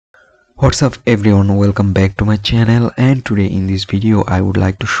What's up everyone, welcome back to my channel, and today in this video I would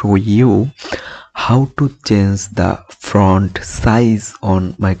like to show you how to change the font size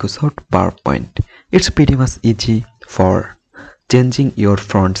on Microsoft PowerPoint. It's pretty much easy for changing your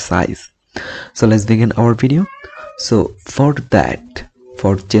font size. So let's begin our video. So for that,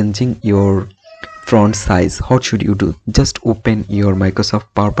 for changing your font size, what should you do? Just open your Microsoft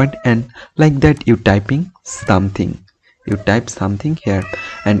PowerPoint and like that you type something here,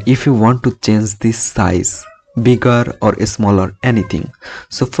 and if you want to change this size bigger or smaller, anything,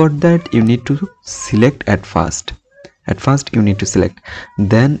 so for that you need to select at first you need to select,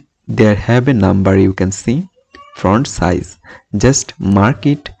 then there have a number you can see font size, just mark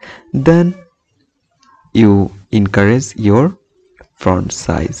it, then you increase your font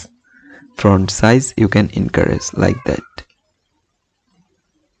size you can increase like that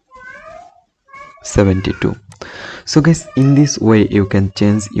 72. So guys, in this way you can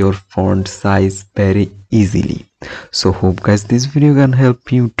change your font size very easily. So hope guys this video can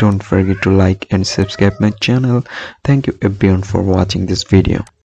help you. Don't forget to like and subscribe my channel. Thank you everyone for watching this video.